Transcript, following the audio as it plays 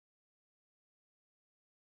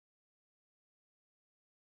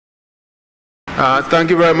Thank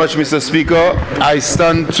you very much, Mr. Speaker. I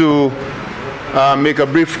stand to make a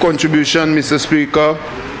brief contribution, Mr. Speaker,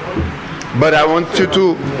 but I want you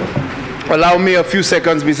to allow me a few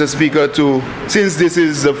seconds, Mr. Speaker, since this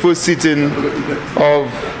is the first sitting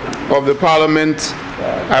of the Parliament,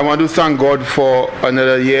 I want to thank God for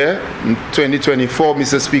another year, 2024,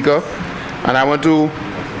 Mr. Speaker, and I want to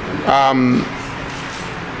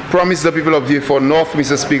promise the people of the North,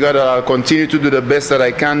 Mr. Speaker, that I'll continue to do the best that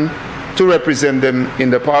I can to represent them in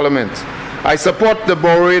the Parliament. I support the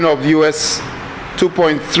borrowing of US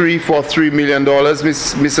 $2.343 million,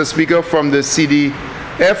 Mr. Speaker, from the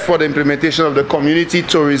CDF for the implementation of the Community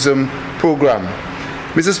Tourism Program.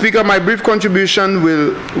 Mr. Speaker, my brief contribution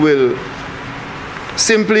will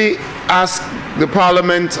simply ask the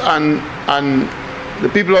Parliament and the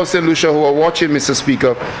people of St. Lucia who are watching, Mr.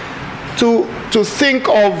 Speaker, to think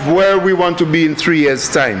of where we want to be in 3 years'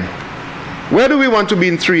 time. Where do we want to be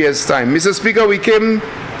in 3 years' time? Mr. Speaker, we came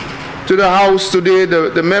to the House today,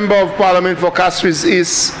 the Member of Parliament for Castries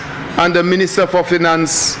East and the Minister for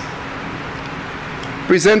Finance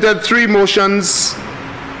presented 3 motions.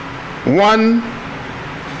 One,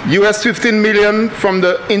 US $15 million from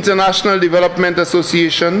the International Development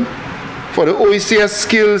Association for the OECS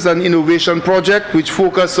Skills and Innovation Project, which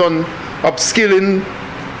focus on upskilling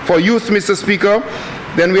for youth, Mr. Speaker.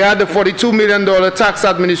 Then we had the $42 million Tax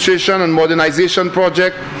Administration and Modernization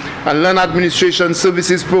Project and Land Administration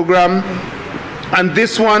Services Program. And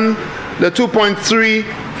this one, the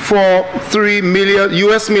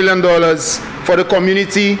 $2.343 million for the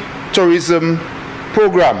Community Tourism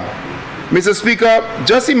Program. Mr. Speaker,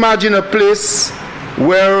 just imagine a place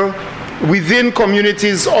where within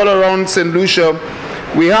communities all around St. Lucia,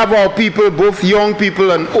 we have our people, both young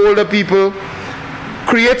people and older people,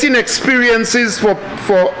 creating experiences for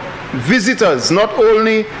visitors, not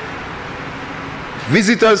only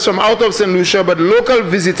visitors from out of St. Lucia, but local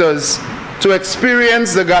visitors to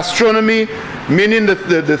experience the gastronomy, meaning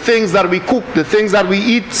the things that we cook, the things that we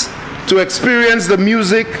eat, to experience the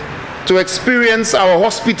music, to experience our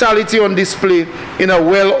hospitality on display in a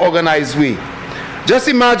well-organized way. Just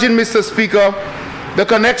imagine, Mr. Speaker, the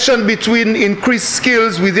connection between increased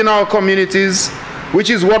skills within our communities, which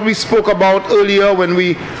is what we spoke about earlier when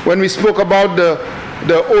we spoke about the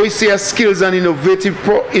OECS Skills and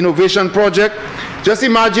Innovation Project. Just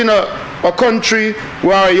imagine a country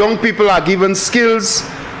where our young people are given skills,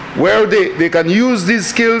 where they can use these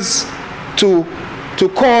skills to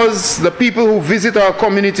cause the people who visit our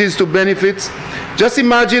communities to benefit. Just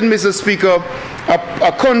imagine, Mr. Speaker,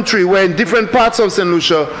 a country where in different parts of St.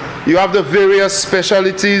 Lucia you have the various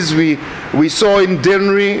specialties we saw in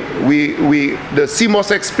Dennery, the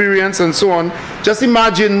CMOS experience and so on. Just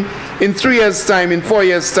imagine in 3 years' time, in 4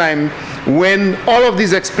 years' time, when all of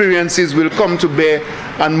these experiences will come to bear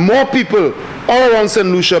and more people all around St.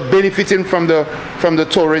 Lucia benefiting from the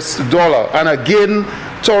tourist dollar. And again,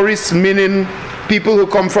 tourists meaning people who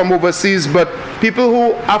come from overseas, but people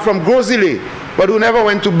who are from Grosile, but who never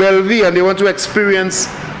went to Bellevue and they want to experience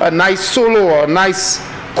a nice solo or a nice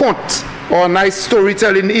conte or a nice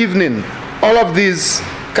storytelling evening. All of these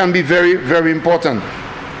can be very, very important.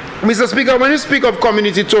 Mr. Speaker, when you speak of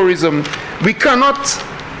community tourism, we cannot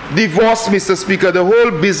divorce, Mr. Speaker, the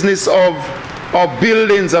whole business of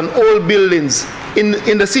buildings and old buildings.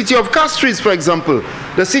 In the city of Castries, for example,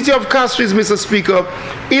 the city of Castries, Mr. Speaker,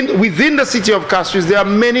 within the city of Castries, there are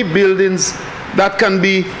many buildings that can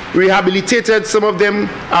be rehabilitated. Some of them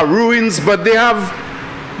are ruins, but they have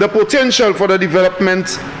the potential for the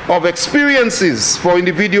development of experiences for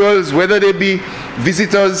individuals, whether they be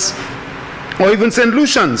visitors or even St.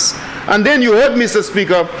 Lucians. And then you heard, Mr.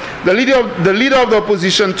 Speaker, the leader of the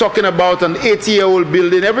opposition talking about an 80-year-old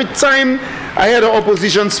building. Every time I heard the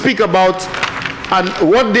opposition speak about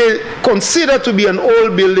what they consider to be an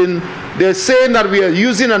old building, they're saying that we are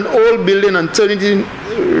using an old building and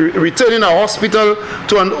returning a hospital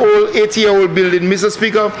to an old 80-year-old building. Mr.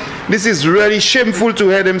 Speaker, this is really shameful to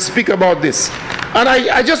hear them speak about this. And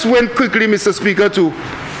I just went quickly, Mr. Speaker, to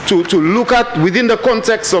look at within the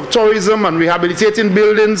context of tourism and rehabilitating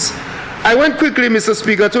buildings. I went quickly, Mr.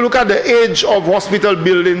 Speaker, to look at the age of hospital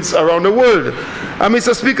buildings around the world. And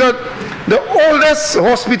Mr. Speaker, the oldest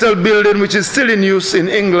hospital building which is still in use in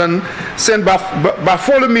England, St.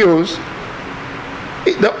 Bartholomew's,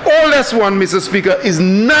 the oldest one, Mr. Speaker, is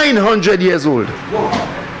 900 years old.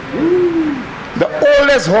 The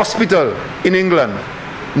oldest hospital in England,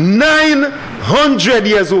 900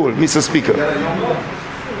 years old, Mr. Speaker.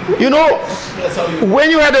 You know, when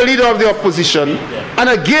you had a leader of the opposition, and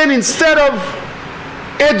again, instead of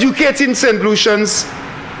educating St. Lucians,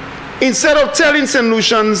 instead of telling St.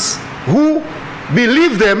 Lucians who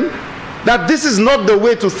believe them that this is not the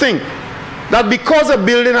way to think. That because a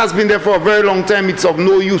building has been there for a very long time, it's of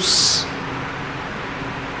no use.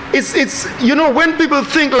 It's you know, when people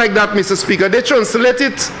think like that, Mr. Speaker, they translate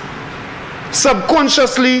it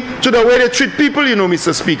subconsciously to the way they treat people, you know,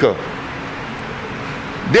 Mr. Speaker.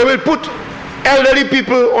 They will put elderly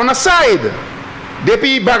people on a side.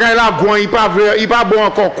 Depuis bagay la bon, il pas bon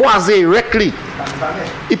encore croiser directly.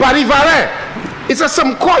 Il pas rivaler.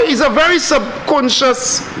 It's a very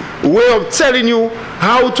subconscious way of telling you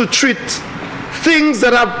how to treat things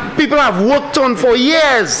that people have worked on for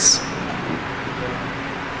years.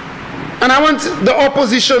 And I want the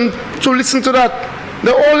opposition to listen to that.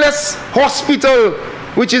 The oldest hospital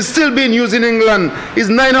which is still being used in England is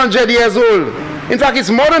 900 years old. In fact, it's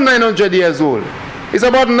more than 900 years old. It's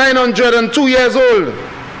about 902 years old.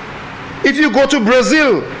 If you go to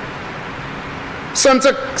Brazil,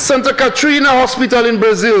 Santa Catarina Hospital in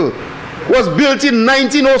Brazil was built in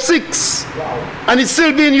 1906. And it's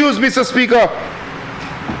still being used, Mr. Speaker.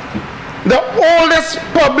 The oldest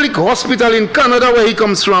public hospital in Canada, where he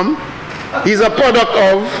comes from, is a product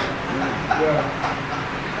of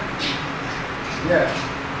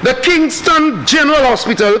the Kingston General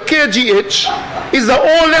Hospital, KGH, is the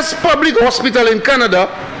oldest public hospital in Canada.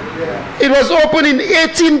 It was opened in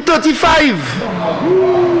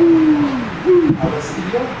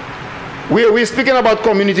 1835. We're speaking about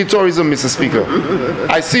community tourism, Mr. Speaker.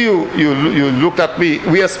 I see you looked at me.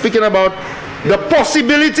 We are speaking about the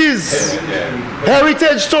possibilities.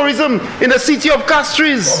 Heritage tourism in the city of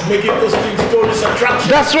Castries. Making those things tourist attractions.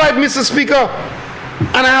 That's right, Mr. Speaker.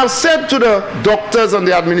 And I have said to the doctors and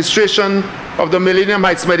the administration of the Millennium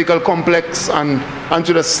Heights Medical Complex and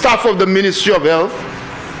to the staff of the Ministry of Health,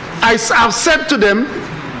 I have said to them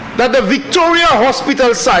that the Victoria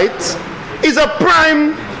Hospital site is a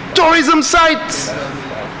prime tourism site.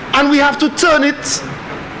 And we have to turn it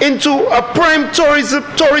into a prime tourist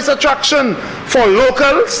attraction for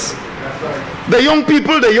locals. The young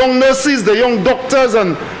people, the young nurses, the young doctors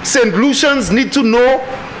and St. Lucians need to know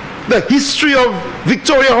the history of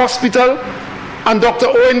Victoria Hospital and Dr.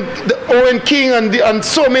 Owen King and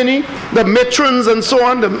so many, the matrons and so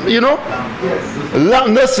on,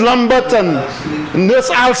 Nurse Lambert and Nurse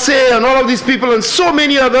Alsey and all of these people and so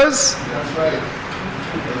many others.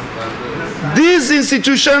 These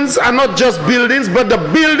institutions are not just buildings, but the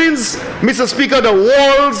buildings, Mr. Speaker, the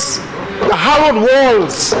walls, the hallowed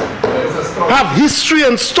walls, have history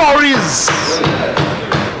and stories.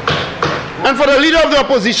 And for the leader of the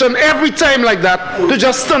opposition, every time like that, to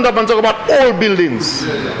just stand up and talk about old buildings.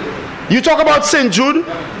 You talk about St. Jude,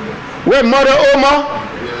 where Mother Oma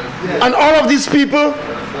and all of these people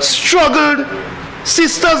struggled,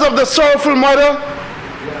 Sisters of the Sorrowful Mother,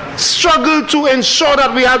 struggled to ensure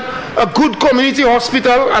that we had a good community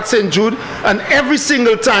hospital at St. Jude, and every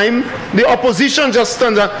single time the opposition just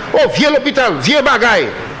stands up, oh, vieux l'hôpital, vieux bagay,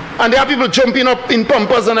 and there are people jumping up in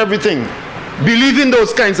pumpers and everything, believing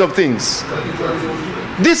those kinds of things.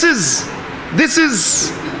 This is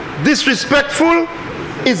disrespectful,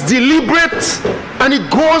 it's deliberate, and it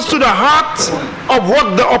goes to the heart of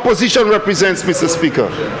what the opposition represents, Mr. Speaker,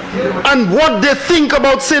 and what they think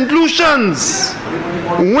about St. Lucians.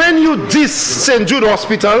 When you diss St. Jude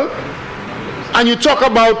Hospital and you talk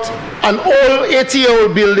about an old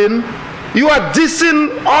 80-year-old building, you are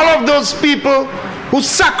dissing all of those people who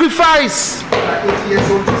sacrifice.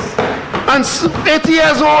 And 80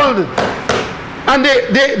 years old. And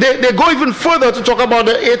they go even further to talk about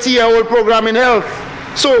the 80-year-old program in health.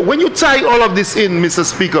 So when you tie all of this in, Mr.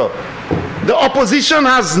 Speaker, the opposition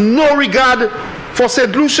has no regard for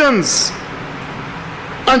St. Lucians.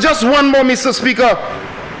 And just one more, Mr. Speaker.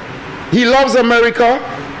 He loves America.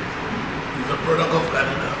 He's a product of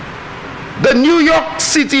Canada. The New York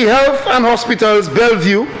City Health and Hospitals,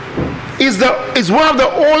 Bellevue, is one of the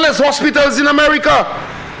oldest hospitals in America.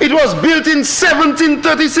 It was built in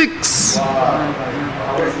 1736.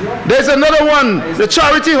 There's another one, the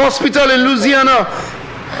Charity Hospital in Louisiana.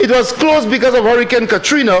 It was closed because of Hurricane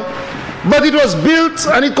Katrina, but it was built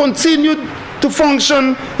and it continued to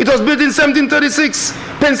function. It was built in 1736.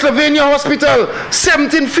 Pennsylvania Hospital,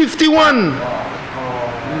 1751.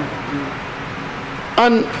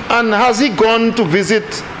 And has he gone to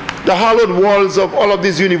visit the hallowed walls of all of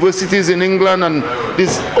these universities in England and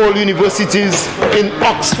these old universities in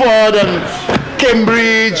Oxford and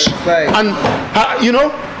Cambridge, and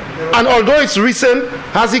and although it's recent,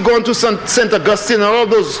 has he gone to St. Augustine and all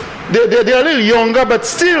those? They're a little younger, but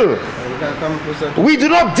still, we do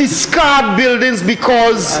not discard buildings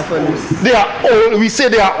because they are old. We say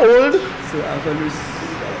they are old.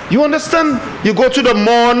 You understand? You go to the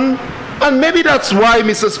Mon, and maybe that's why,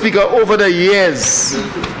 Mr. Speaker, over the years,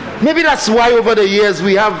 Maybe that's why over the years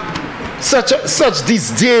we have such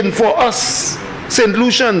disdain for us, St.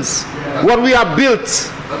 Lucians, what we have built.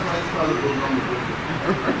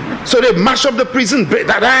 So they mash up the prison.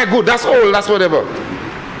 That good, that's all, that's whatever.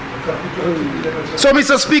 So,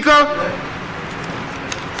 Mr. Speaker,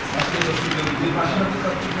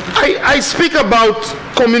 I speak about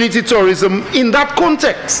community tourism in that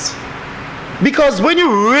context. Because when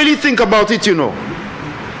you really think about it, you know,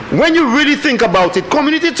 when you really think about it,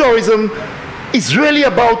 community tourism is really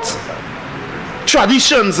about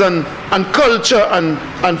traditions and culture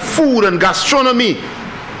and food and gastronomy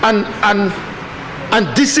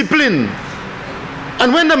and discipline.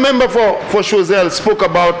 And when the member for Choiseul spoke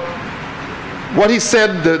about what he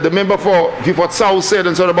said, the member for Vieux-Fort South said,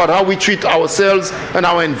 and so about how we treat ourselves and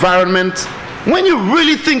our environment, when you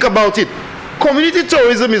really think about it, community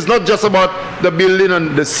tourism is not just about the building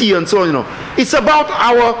and the sea and so on, you know. It's about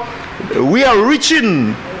we are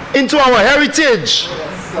reaching into our heritage,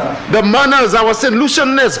 the manners, our St.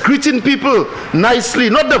 Lucianness, greeting people nicely,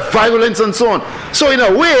 not the violence and so on. So in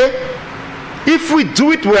a way, if we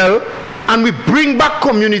do it well, and we bring back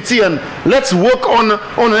community and let's work on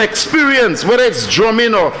an experience, whether it's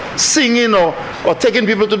drumming or singing or taking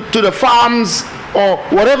people to the farms or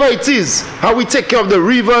whatever it is, how we take care of the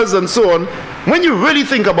rivers and so on. When you really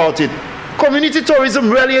think about it, community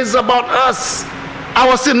tourism really is about us,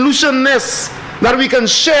 our St. Lucianness that we can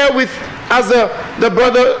share with, as the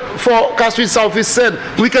brother for Castries Southeast said,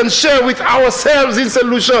 we can share with ourselves in St.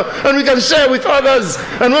 Lucia and we can share with others.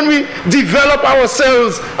 And when we develop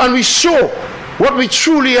ourselves and we show what we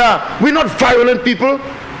truly are, we're not violent people.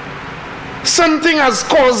 Something has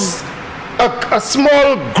caused a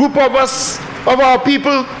small group of us, of our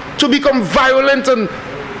people, to become violent, and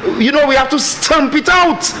you know, we have to stamp it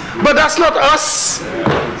out. But that's not us.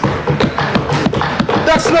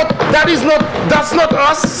 That's not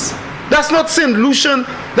us. That's not St. Lucian.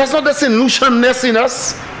 That's not the St. Lucianness in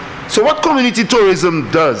us. So what community tourism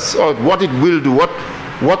does, or what it will do,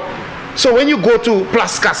 so when you go to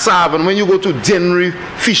Place Cassav and when you go to Dennery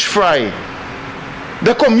Fish Fry,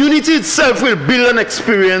 the community itself will build an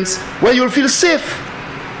experience where you'll feel safe.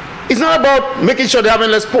 It's not about making sure they have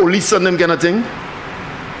less police and them kind of thing.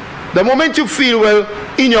 The moment you feel, well,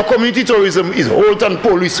 in your community tourism is Holton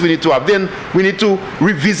police we need to have, then we need to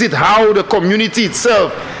revisit how the community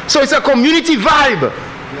itself. So it's a community vibe.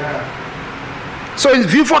 Yeah. So in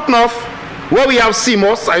Vieux-Fort North, where we have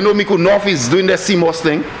CMOS, I know Miku North is doing their CMOS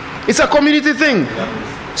thing, it's a community thing.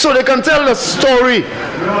 Yeah. So they can tell the story.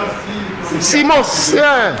 CMOS,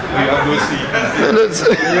 yeah.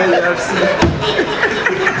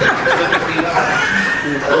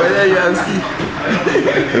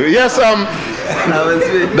 Yes,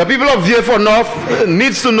 the people of Vieux-Fort North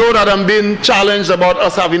needs to know that I'm being challenged about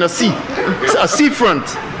us having a seafront.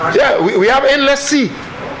 Yeah, we have endless sea.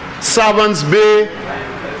 Savants Bay,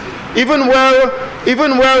 even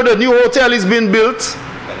where the new hotel is being built,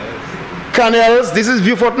 canals, this is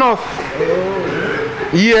Vieux-Fort North.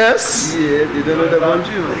 Yes. Yeah, you don't know the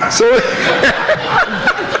boundary. So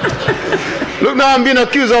look, now I'm being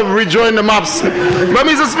accused of redrawing the maps. But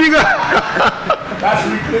Mr. Speaker, that's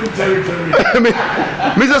reclaimed territory.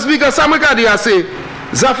 Mr. Speaker, ça me dit assez.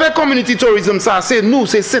 Ça fait community tourism, ça c'est nous,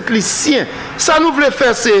 c'est Saint-Lucien. Ça nous voulait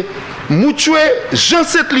faire c'est mouchouer Jean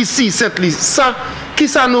Saint-Lucie, ça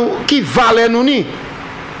qui valait nous ni.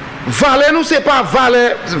 Valait nous c'est pas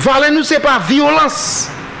violence.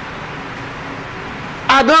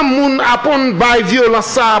 Adam moun apon bay violence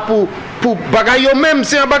ça pour bagay yo même,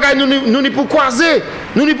 c'est un bagay nous ni pour croiser,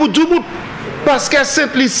 nous ni pour tout bout, parce que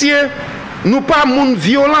Saint-Lucien nous pas moun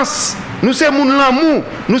violence, nous c'est moun l'amour,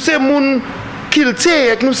 nous c'est moun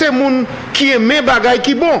kilté, nous c'est moun qui aime bagay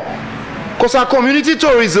qui bon. Comme ça community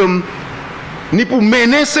tourism ni pour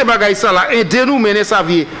mener ces bagay ça là, aider nous mener sa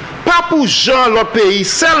vie, pas pour gens l'autre pays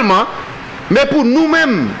seulement, mais pour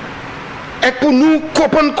nous-mêmes. Et pour nous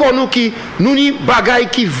comprendre qu'on qui nous ni bagay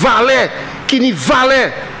qui ni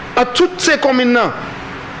valait à toutes ces communes là.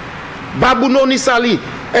 Babouno ni sali,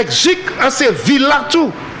 et jik en ces villes là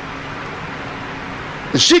tout.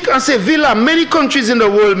 Jik en ces villes là, many countries in the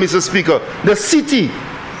world, Mr. Speaker, the city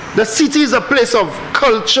is a place of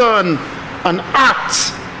culture and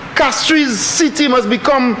art. Castries city must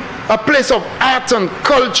become a place of art and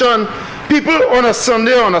culture, and people on a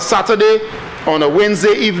Sunday, on a Saturday, on a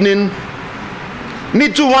Wednesday evening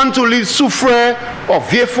need to want to leave Soufrière or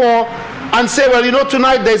Vieux-Fort and say, well, you know,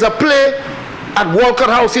 tonight there's a play at Walcott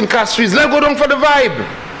House in Castries. Let's go down for the vibe.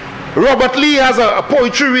 Robert Lee has a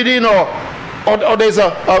poetry reading or there's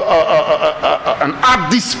an art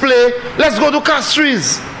display. Let's go to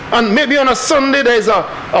Castries. And maybe on a Sunday there's a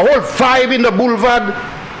whole vibe in the boulevard.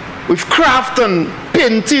 with craft and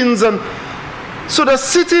paintings. And so the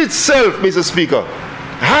city itself, Mr. Speaker,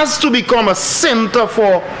 has to become a center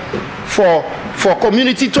for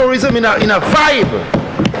community tourism in a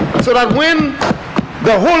vibe, so that when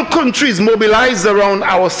the whole country is mobilized around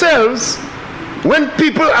ourselves, when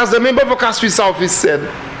people, as the member for Castle South has said,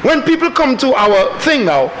 when people come to our thing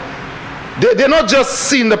now, they're not just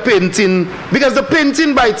seeing the painting, because the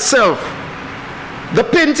painting by itself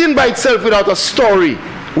without a story,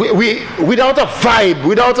 without a vibe,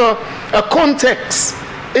 without a context,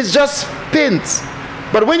 it's just paint.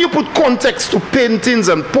 But when you put context to paintings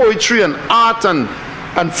and poetry and art and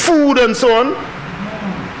food and so on,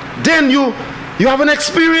 then you have an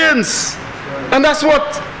experience. And that's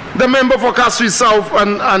what the member for Castle South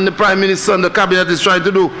and the Prime Minister and the Cabinet is trying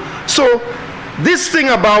to do. So this thing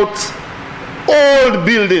about old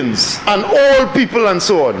buildings and old people and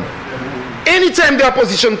so on, anytime the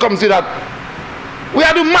opposition comes to that, we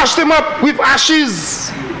have to mash them up with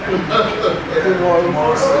ashes.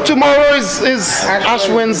 Tomorrow is Ash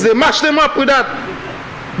Wednesday. Mash them up with that,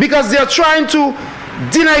 because they are trying to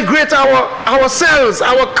denigrate ourselves,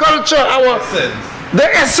 our culture, the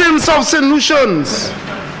essence of St. Lucians,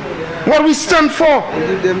 what we stand for.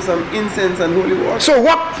 Give them some incense and holy water. So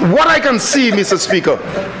what I can see, Mr. Speaker,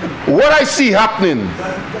 what I see happening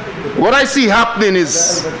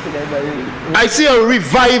is, I see a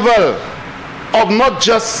revival of not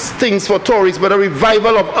just things for tourists, but a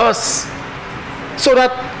revival of us, so that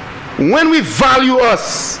when we value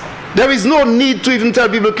us, there is no need to even tell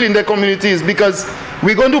people to clean their communities, because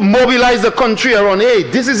we're going to mobilize the country around, hey,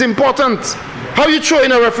 this is important. How you throw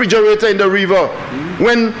in a refrigerator in the river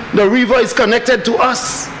when the river is connected to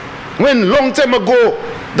us? When long time ago,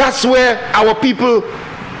 that's where our people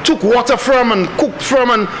took water from and cooked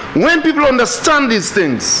from. And when people understand these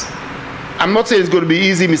things, I'm not saying it's going to be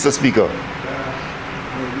easy, Mr. Speaker.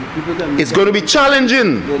 It's going to be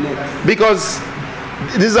challenging, because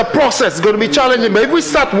this is a process. It's going to be challenging. But if we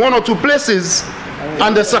start one or two places,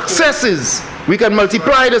 and the successes, we can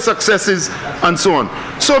multiply the successes and so on.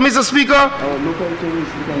 So, Mr. Speaker,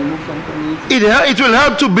 it will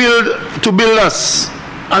help to build us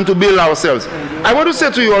and to build ourselves. I want to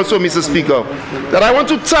say to you also, Mr. Speaker, that I want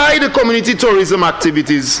to tie the community tourism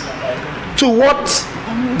activities to what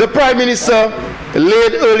the Prime Minister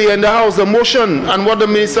laid earlier in the House, the motion, and what the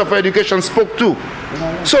Minister for Education spoke to.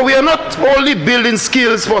 So we are not only building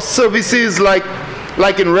skills for services like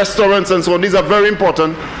in restaurants and so on. These are very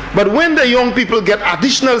important. But when the young people get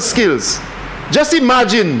additional skills, just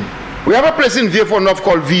imagine, we have a place in Vieux North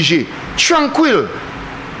called Vigier, tranquil,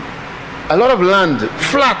 a lot of land,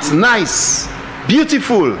 flat, nice,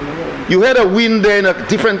 beautiful. You hear the wind there in a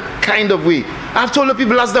different kind of way. I've told the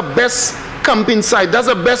people that's the best camping site. That's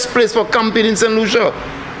the best place for camping in St. Lucia.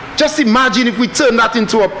 Just imagine if we turn that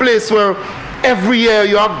into a place where every year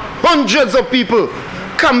you have hundreds of people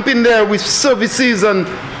camping there with services, and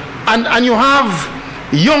you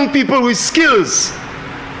have young people with skills,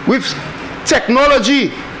 with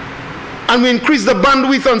technology, and we increase the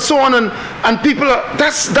bandwidth and so on, and people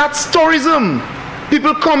that's tourism.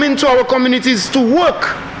 People come into our communities to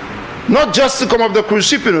work, not just to come off the cruise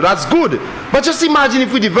ship, that's good. But just imagine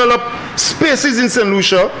if we develop spaces in St.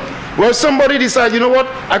 Lucia where somebody decides, you know what,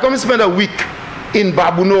 I come and spend a week in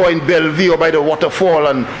Babuno or in Bellevue or by the waterfall,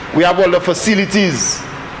 and we have all the facilities,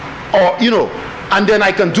 or and then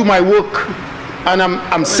I can do my work, and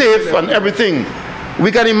I'm safe and everything.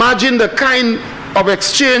 We can imagine the kind of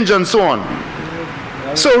exchange and so on.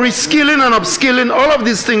 So reskilling and upskilling, all of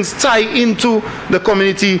these things tie into the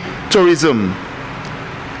community tourism.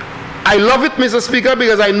 I love it, Mr. Speaker,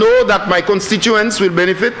 because I know that my constituents will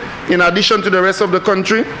benefit in addition to the rest of the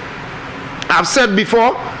country. I've said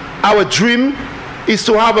before, our dream is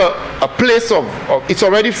to have a place of it's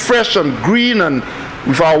already fresh and green, and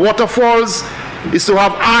with our waterfalls, is to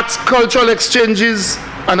have arts, cultural exchanges,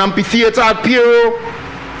 an amphitheater at Piero.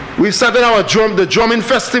 We've started the drumming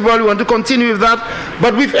festival. We want to continue with that,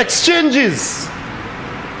 but with exchanges.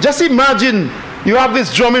 Just imagine you have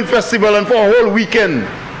this drumming festival, and for a whole weekend,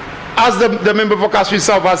 as the member for Castle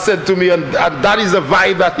South has said to me, and that is the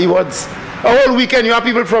vibe that he wants. A whole weekend, you have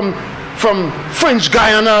people from French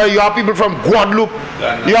Guiana, you have people from Guadeloupe,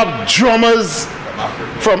 you have drummers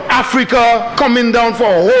from Africa coming down for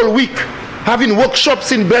a whole week, having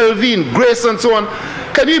workshops in Bellevue, in Grace, and so on.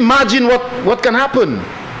 Can you imagine what can happen?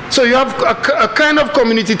 So you have a kind of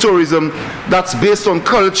community tourism that's based on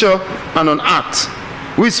culture and on art.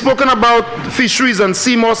 We've spoken about fisheries and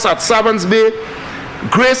sea moss at Savans Bay.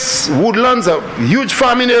 Grace Woodlands, a huge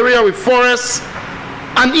farming area with forests,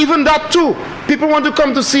 and even that too. People want to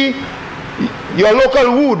come to see your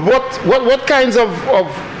local wood. What kinds of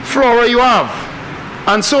flora you have,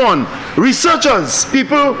 and so on. Researchers,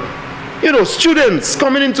 people, you know, students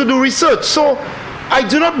coming in to do research. So I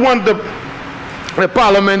do not want the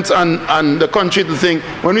parliament and the country to think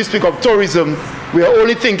when we speak of tourism, we are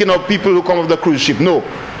only thinking of people who come off the cruise ship. No,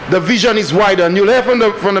 the vision is wider, and you'll hear from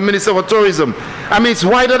the Minister for Tourism. I mean, it's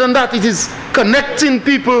wider than that. It is connecting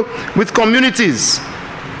people with communities.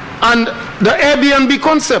 And the Airbnb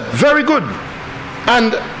concept, very good.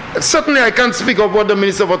 And certainly I can't speak of what the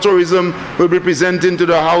Minister for Tourism will be presenting to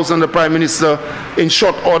the House and the Prime Minister in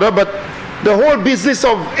short order, but the whole business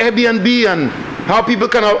of Airbnb and how people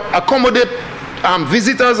can accommodate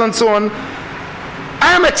visitors and so on.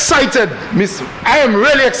 I am excited, I am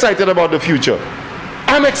really excited about the future.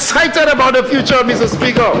 I'm excited about the future, Mr.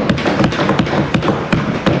 Speaker.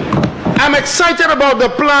 I'm excited about the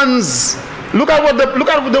plans. Look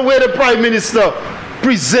at the way the Prime Minister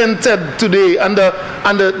presented today and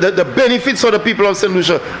the benefits for the people of St.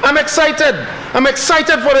 Lucia. I'm excited. I'm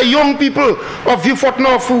excited for the young people of Beaufort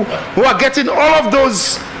North who are getting all of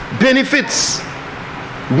those benefits.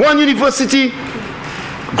 One university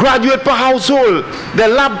graduate per household, the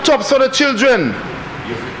laptops for the children,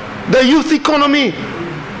 the youth economy.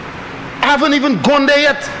 I haven't even gone there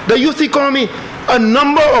yet. The youth economy. A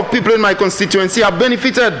number of people in my constituency have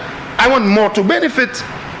benefited. I want more to benefit,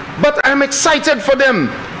 but I'm excited for them.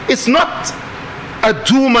 It's not a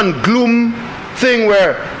doom and gloom thing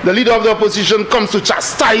where the leader of the opposition comes to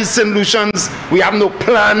chastise St. Lucians. We have no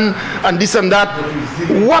plan and this and that.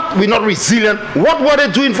 What? We're not resilient. What were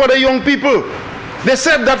they doing for the young people? They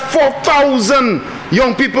said that 4,000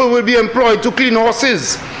 young people will be employed to clean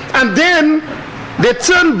horses. And then they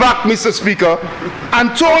turned back, Mr. Speaker,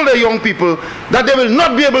 and told the young people that they will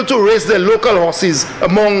not be able to raise their local horses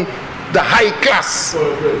among the high-class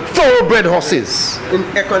thoroughbred horses. In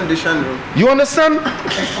air condition room. You understand?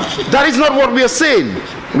 That is not what we are saying.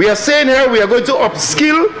 We are saying here we are going to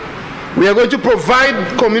upskill, we are going to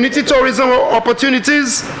provide community tourism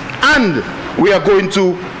opportunities, and we are going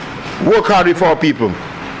to work hard for our people.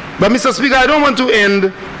 But Mr. Speaker, I don't want to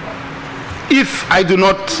end if I do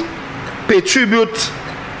not pay tribute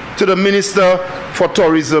to the Minister for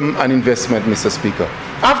Tourism and Investment, Mr. Speaker.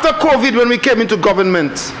 After COVID, when we came into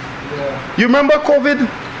government, you remember COVID?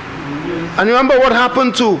 And you remember what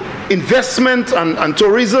happened to investment and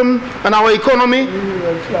tourism and our economy?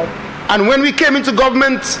 And when we came into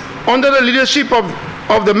government under the leadership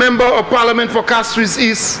of the Member of Parliament for Castries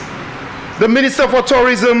East, the Minister for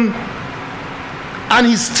Tourism and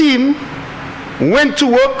his team went to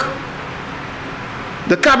work,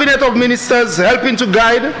 the Cabinet of Ministers helping to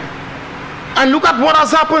guide, and look at what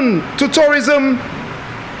has happened to tourism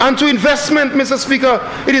and to investment, Mr. Speaker.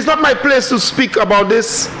 It is not my place to speak about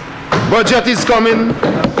this. Budget is coming.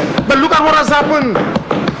 But look at what has happened.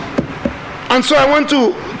 And so I want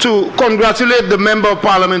to congratulate the Member of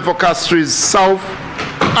Parliament for Castries South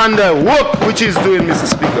and the work which he's doing, Mr.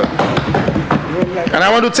 Speaker. And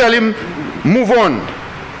I want to tell him, move on.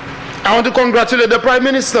 I want to congratulate the Prime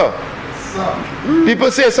Minister. People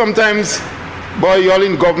say sometimes, boy, you're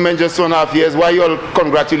in government just 2.5 years. Why are you all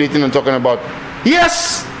congratulating and talking about?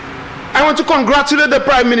 Yes, I want to congratulate the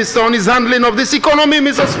Prime Minister on his handling of this economy,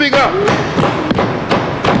 Mr. Speaker.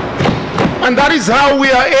 And that is how we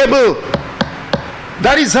are able,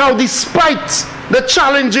 that is how, despite the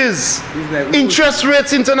challenges, interest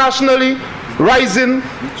rates internationally rising,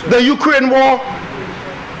 the Ukraine war,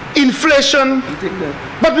 inflation,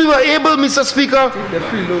 but we were able, Mr. Speaker,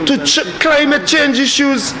 to climate change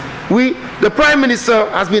issues. The Prime Minister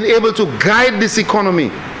has been able to guide this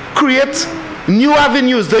economy, create new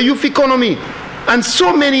avenues, the youth economy, and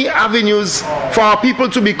so many avenues for our people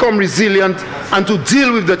to become resilient and to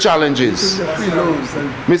deal with the challenges.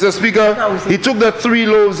 Mr. Speaker, he took the 3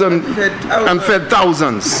 loaves and fed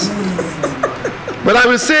thousands. But I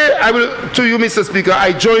will say, to you, Mr. Speaker,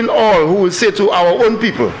 I join all who will say to our own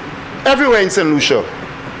people, everywhere in St. Lucia,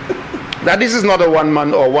 that this is not a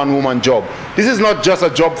one-man or one-woman job. This is not just a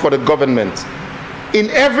job for the government.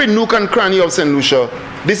 In every nook and cranny of St. Lucia,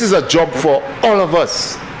 this is a job for all of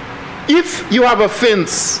us. If you have a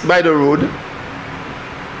fence by the road,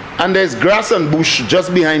 and there's grass and bush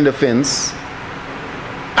just behind the fence,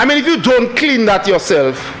 I mean, if you don't clean that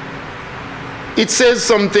yourself, it says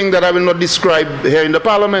something that I will not describe here in the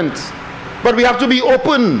Parliament. But we have to be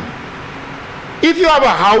open. If you have a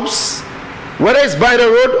house, whether it's by the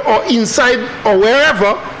road or inside or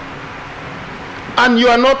wherever, and you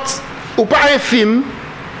are not upayefim,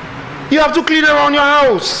 you have to clean around your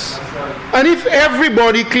house. And if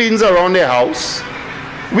everybody cleans around their house,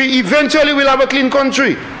 we eventually will have a clean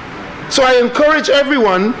country. So I encourage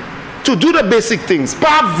everyone to do the basic things.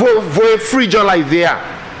 Pas voe frijo la idea.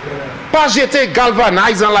 Pagete,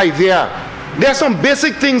 galvanize and like there. There are some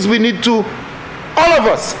basic things we need to, all of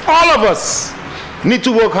us need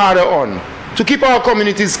to work harder on to keep our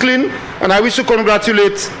communities clean. And I wish to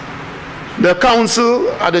congratulate the council,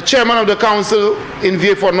 the chairman of the council in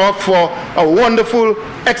Vieux-Fort North for a wonderful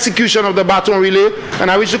execution of the baton relay.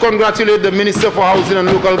 And I wish to congratulate the Minister for Housing and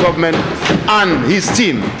Local Government and his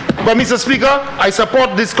team. But Mr. Speaker, I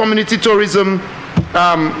support this community tourism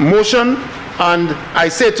motion, and I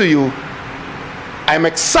say to you, I'm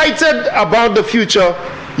excited about the future.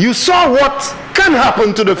 You saw what can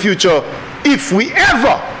happen to the future if we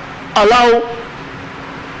ever allow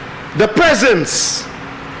the presence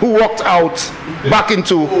who walked out back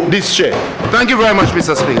into this chair. Thank you very much,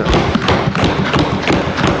 Mr. Speaker.